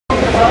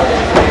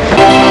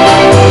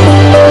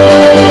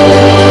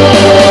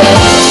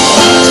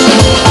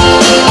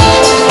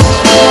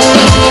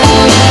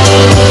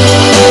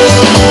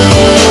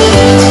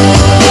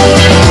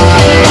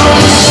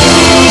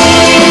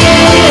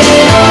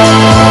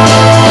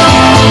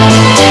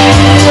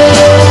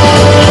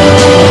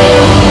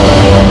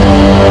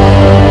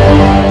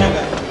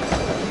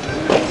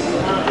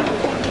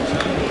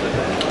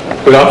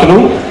Good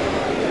afternoon.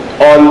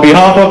 On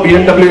behalf of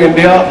BMW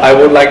India, I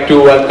would like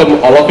to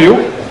welcome all of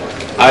you.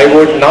 I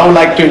would now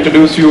like to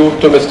introduce you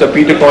to Mr.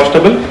 Peter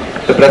Constable,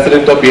 the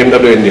President of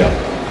BMW India.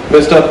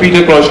 Mr.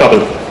 Peter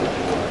Constable.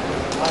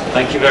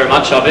 Thank you very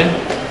much, Abhi.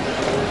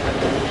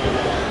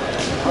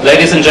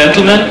 Ladies and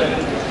gentlemen,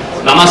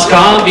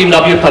 Namaskar,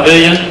 BMW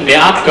Pavilion, mein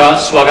aapka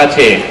swagat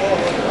hai.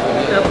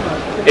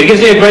 It gives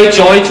me a great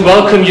joy to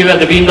welcome you at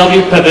the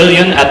BMW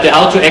Pavilion at the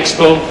Auto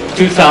Expo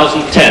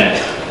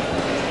 2010.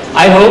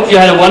 I hope you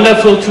had a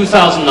wonderful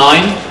 2009,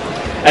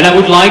 and I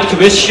would like to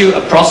wish you a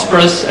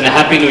prosperous and a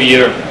happy new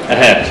year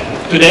ahead.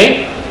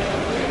 Today,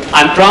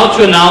 I'm proud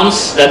to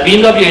announce that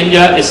BMW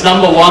India is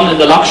 #1 in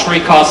the luxury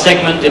car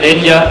segment in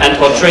India and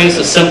portrays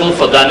a symbol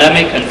for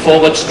dynamic and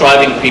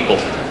forward-striving people.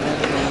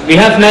 We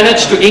have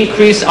managed to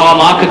increase our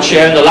market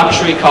share in the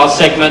luxury car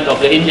segment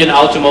of the Indian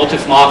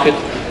automotive market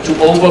to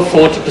over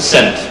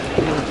 40%,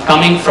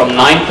 coming from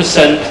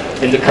 9%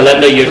 in the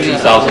calendar year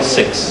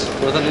 2006.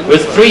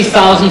 With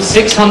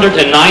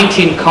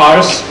 3,619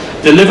 cars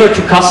delivered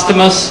to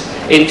customers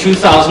in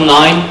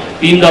 2009,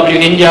 BMW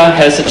India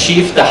has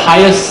achieved the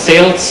highest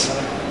sales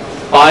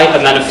by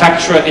a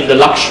manufacturer in the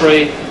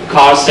luxury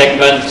car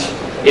segment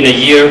in a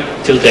year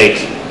till date.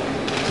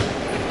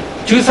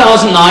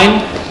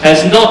 2009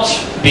 has not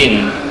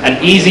been an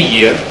easy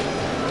year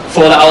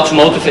for the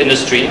automotive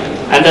industry,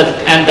 and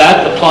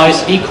that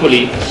applies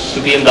equally to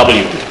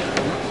BMW.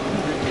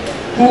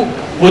 Who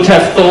would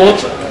have thought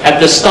at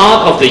the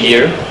start of the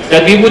year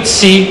that we would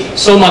see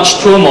so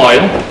much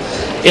turmoil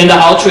in the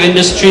auto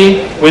industry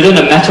within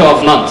a matter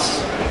of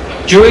months?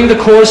 During the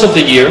course of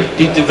the year,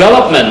 the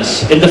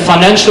developments in the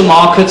financial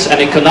markets and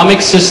economic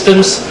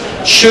systems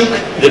shook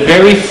the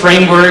very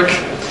framework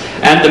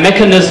and the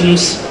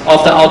mechanisms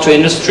of the auto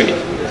industry.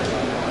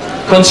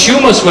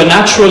 Consumers were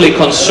naturally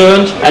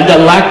concerned, and their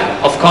lack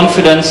of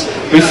confidence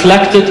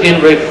reflected in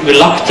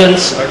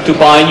reluctance to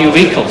buy new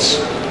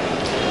vehicles.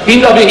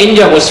 BMW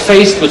India was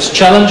faced with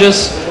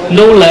challenges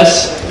no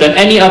less than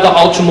any other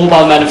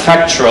automobile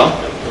manufacturer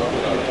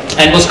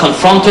and was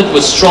confronted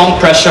with strong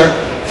pressure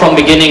from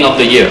beginning of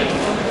the year.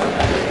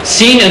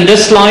 Seen in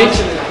this light,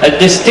 a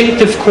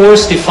distinctive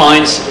course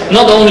defines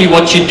not only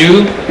what you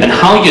do and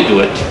how you do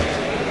it,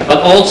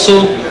 but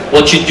also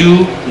what you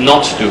do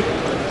not do.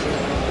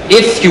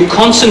 If you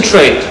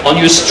concentrate on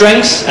your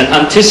strengths and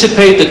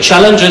anticipate the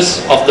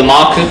challenges of the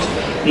market,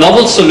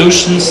 novel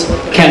solutions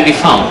can be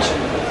found.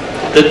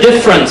 The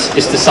difference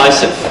is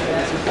decisive.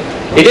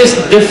 It is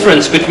the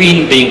difference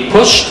between being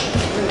pushed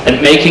and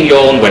making your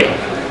own way,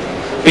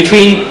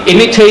 between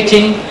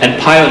imitating and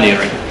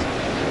pioneering,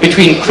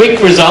 between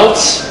quick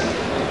results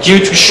due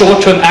to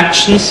short-term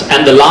actions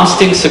and the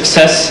lasting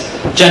success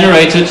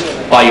generated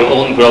by your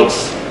own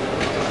growth.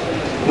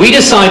 We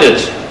decided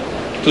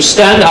to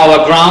stand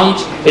our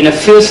ground in a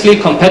fiercely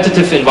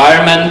competitive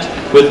environment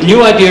with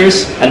new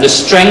ideas and the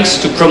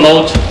strengths to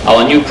promote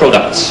our new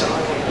products.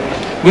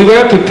 We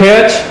were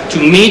prepared to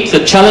meet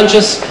the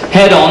challenges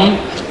head-on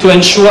to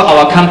ensure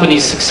our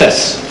company's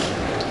success.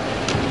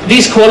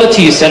 These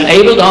qualities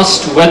enabled us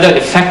to weather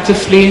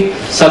effectively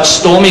such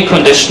stormy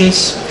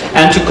conditions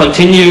and to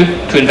continue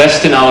to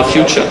invest in our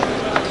future.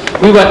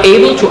 We were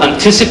able to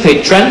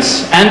anticipate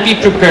trends and be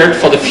prepared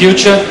for the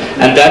future,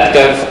 and that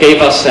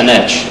gave us an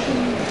edge.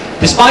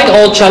 Despite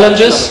all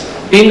challenges,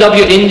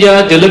 BMW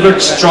India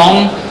delivered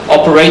strong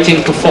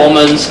operating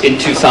performance in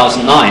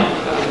 2009.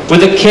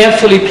 With a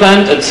carefully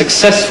planned and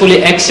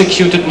successfully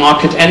executed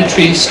market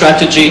entry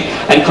strategy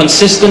and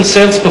consistent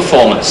sales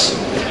performance,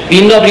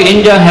 BMW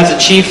India has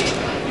achieved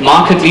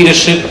market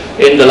leadership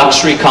in the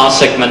luxury car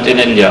segment in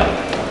India.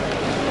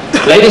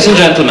 Ladies and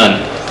gentlemen,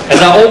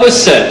 as I always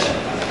said,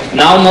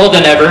 now more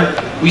than ever,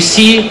 we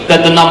see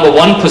that the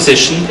 #1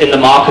 position in the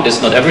market is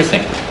not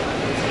everything.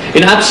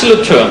 In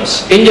absolute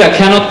terms, India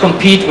cannot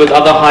compete with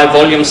other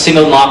high-volume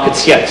single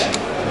markets yet,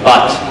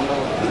 but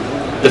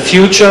the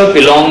future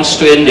belongs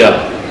to India.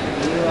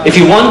 If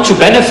you want to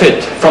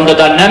benefit from the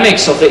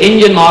dynamics of the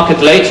Indian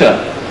market later,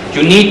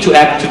 you need to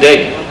act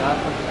today.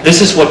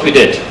 This is what we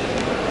did.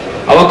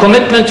 Our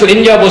commitment to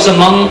India was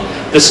among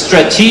the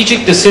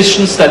strategic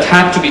decisions that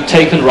had to be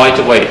taken right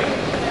away.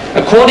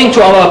 According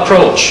to our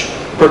approach,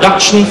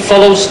 production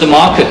follows the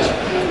market.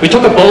 We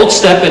took a bold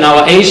step in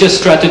our Asia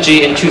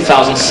strategy in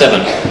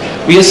 2007.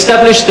 We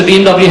established the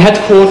BMW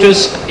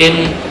headquarters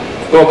in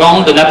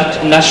Gurgaon, the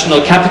national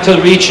capital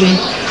region,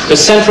 the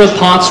central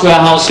parts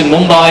warehouse in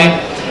Mumbai,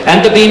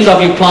 and the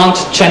BMW plant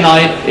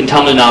Chennai in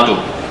Tamil Nadu.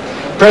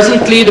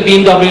 Presently, the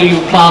BMW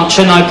plant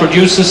Chennai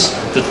produces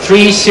the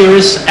 3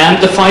 Series and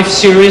the 5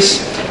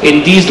 Series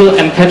in diesel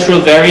and petrol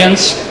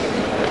variants,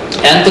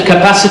 and the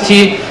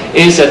capacity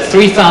is at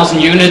 3,000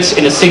 units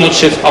in a single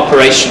shift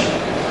operation.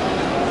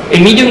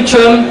 In medium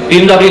term,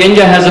 BMW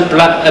India has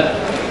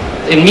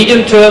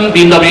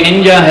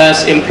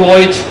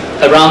employed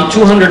around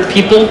 200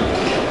 people,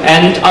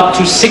 and up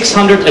to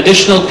 600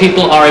 additional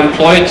people are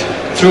employed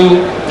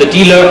through the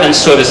dealer and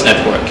service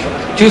network.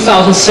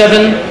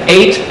 2007,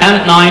 8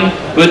 and 9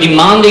 were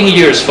demanding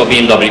years for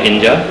BMW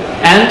India,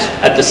 and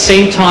at the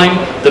same time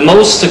the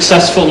most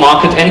successful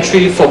market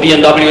entry for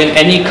BMW in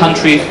any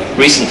country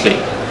recently.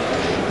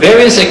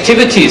 Various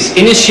activities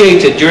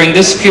initiated during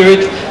this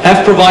period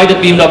have provided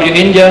BMW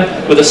India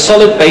with a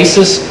solid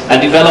basis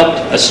and developed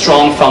a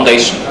strong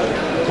foundation.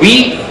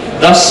 We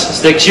thus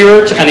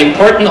secured an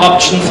important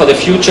option for the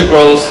future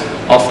growth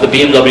of the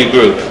BMW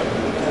Group.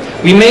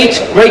 We made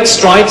great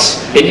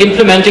strides in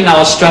implementing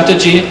our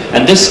strategy,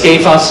 and this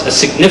gave us a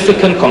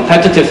significant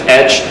competitive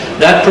edge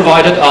that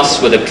provided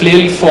us with a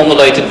clearly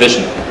formulated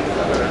vision.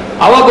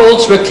 Our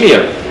goals were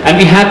clear, and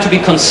we had to be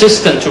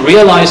consistent to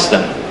realize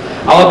them.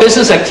 Our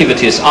business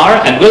activities are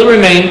and will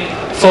remain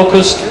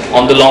focused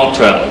on the long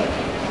term.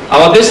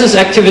 Our business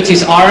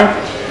activities are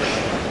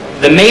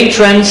the main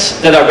trends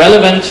that are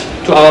relevant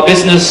to our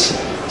business,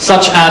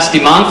 such as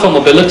demand for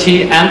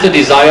mobility and the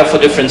desire for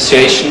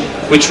differentiation,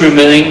 which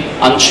remain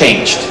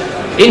unchanged.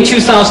 In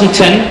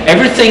 2010,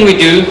 everything we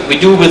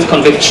do with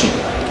conviction.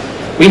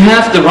 We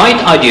have the right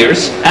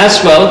ideas as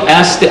well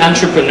as the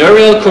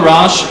entrepreneurial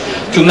courage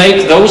to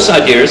make those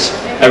ideas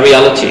a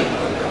reality.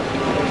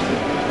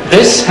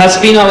 This has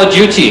been our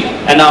duty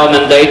and our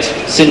mandate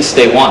since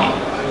day one.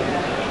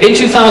 In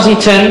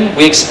 2010,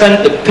 we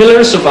expand the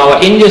pillars of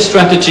our India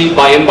strategy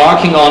by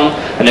embarking on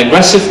an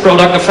aggressive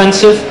product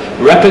offensive,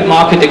 rapid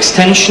market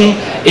extension,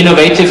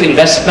 innovative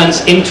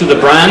investments into the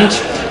brand,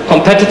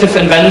 competitive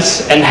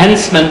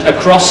enhancement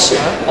across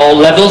all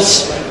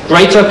levels,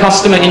 greater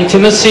customer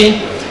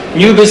intimacy,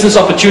 new business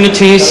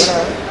opportunities,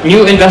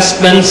 new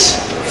investments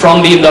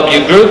from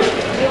BMW Group,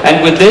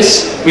 and with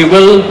this we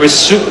will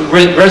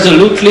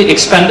resolutely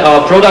expand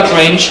our product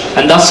range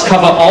and thus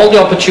cover all the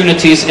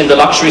opportunities in the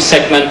luxury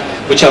segment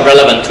which are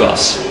relevant to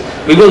us.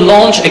 We will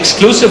launch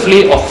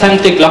exclusively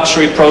authentic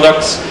luxury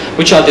products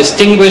which are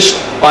distinguished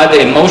by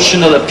the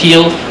emotional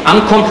appeal,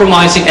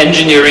 uncompromising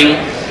engineering,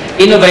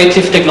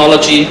 innovative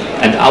technology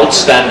and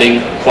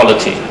outstanding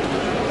quality.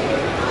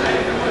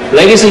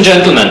 Ladies and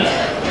gentlemen,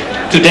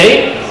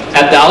 today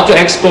at the Auto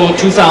Expo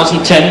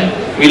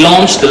 2010 we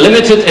launched the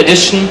limited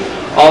edition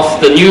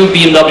of the new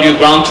BMW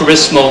Gran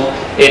Turismo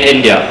in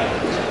India.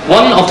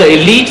 One of the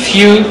elite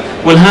few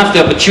will have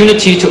the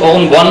opportunity to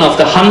own one of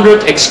the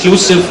 100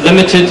 exclusive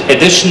limited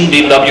edition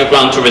BMW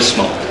Gran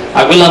Turismo.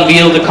 I will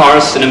unveil the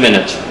cars in a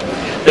minute.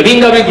 The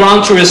BMW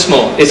Gran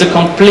Turismo is a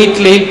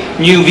completely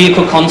new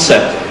vehicle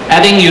concept,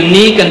 adding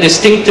unique and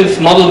distinctive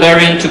model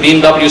variant to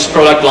BMW's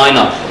product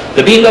lineup.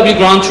 The BMW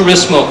Gran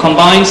Turismo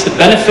combines the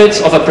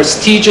benefits of a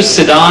prestigious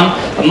sedan,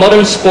 a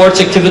modern sports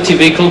activity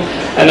vehicle,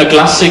 and a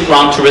classic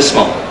Gran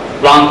Turismo,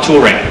 Gran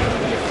Touring.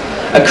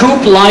 A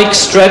coupe-like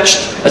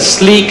stretched, a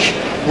sleek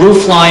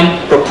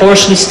roofline,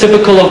 proportions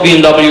typical of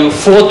BMW,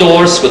 4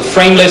 doors with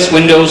frameless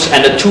windows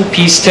and a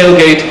 2-piece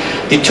tailgate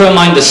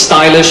determine the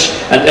stylish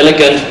and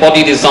elegant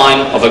body design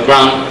of a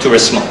Gran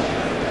Turismo.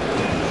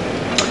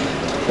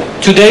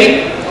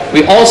 Today,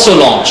 we also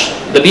launch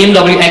the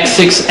BMW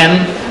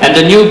X6M and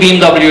the new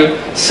BMW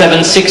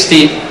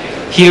 760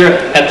 here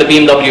at the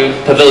BMW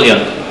Pavilion.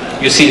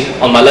 You see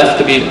on my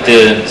left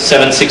the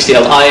 760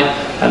 Li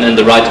and in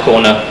the right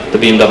corner the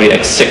BMW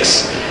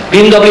X6.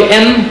 BMW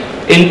M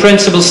in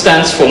principle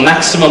stands for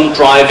maximum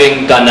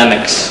driving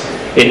dynamics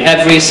in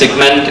every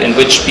segment in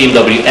which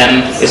BMW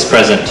M is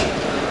present.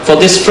 For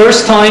this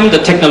first time, the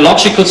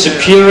technological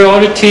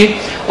superiority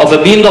of a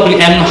BMW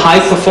M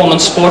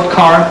high-performance sport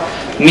car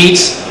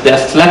meets the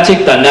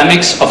athletic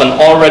dynamics of an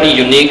already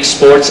unique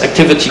sports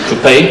activity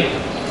coupe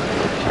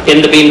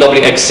in the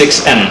BMW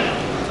X6M.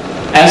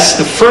 As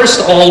the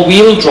first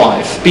all-wheel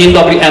drive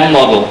BMW M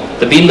model,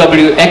 the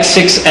BMW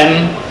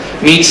X6M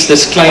meets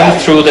this claim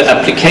through the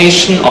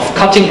application of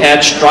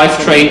cutting-edge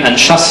drivetrain and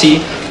chassis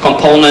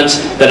components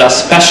that are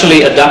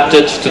specially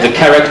adapted to the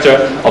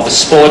character of a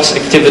sports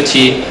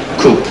activity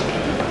coupe.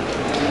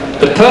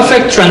 The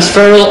perfect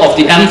transferal of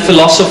the M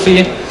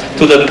philosophy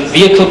to the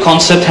vehicle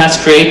concept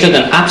has created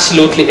an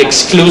absolutely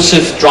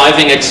exclusive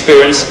driving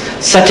experience,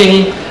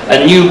 setting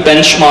a new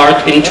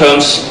benchmark in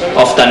terms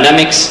of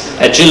dynamics,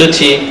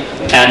 agility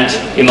and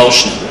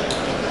emotion.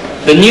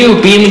 The new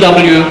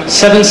BMW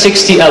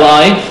 760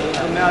 Li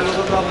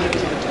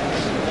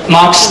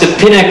marks the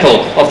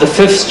pinnacle of the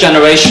 5th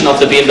generation of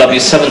the BMW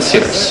 7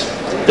 Series.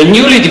 The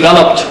newly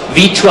developed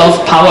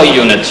V12 power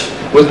unit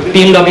with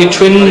BMW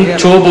twin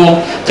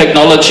turbo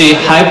technology,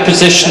 high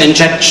precision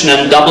injection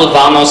and double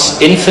Vanos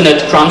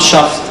infinite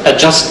crankshaft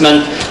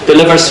adjustment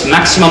delivers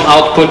maximum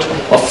output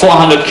of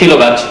 400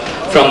 kilowatt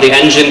from the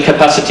engine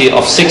capacity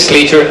of 6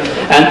 liter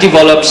and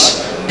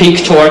develops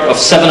peak torque of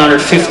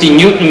 750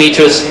 Newton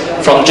meters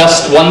from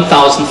just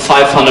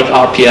 1,500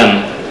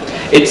 RPM.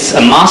 It's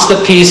a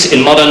masterpiece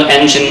in modern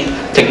engine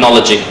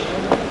technology.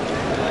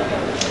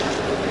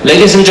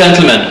 Ladies and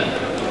gentlemen,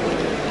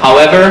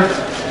 however,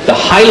 the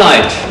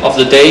highlight of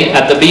the day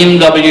at the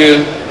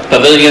BMW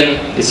Pavilion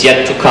is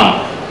yet to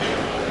come.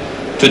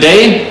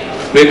 Today,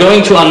 we're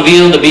going to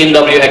unveil the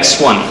BMW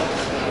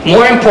X1.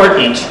 More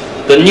important,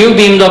 the new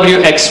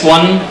BMW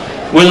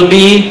X1 will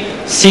be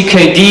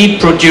CKD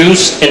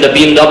produced in the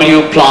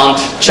BMW plant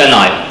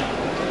Chennai.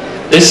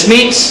 This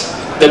means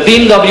the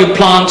BMW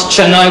plant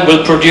Chennai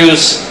will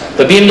produce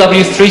the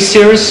BMW 3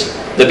 Series,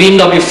 the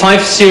BMW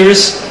 5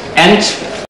 Series, and